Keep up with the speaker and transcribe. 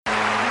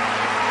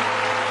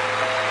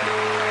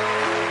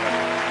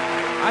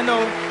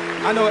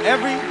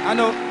I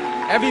know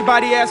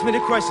everybody asked me the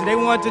question. They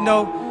wanted to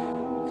know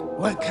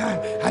what kind.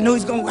 I know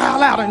he's gonna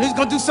wild out and he's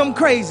gonna do something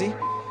crazy.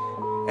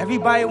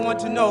 Everybody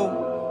wanted to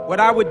know what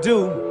I would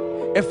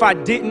do if I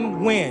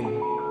didn't win.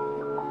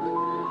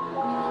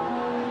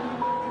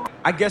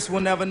 I guess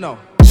we'll never know.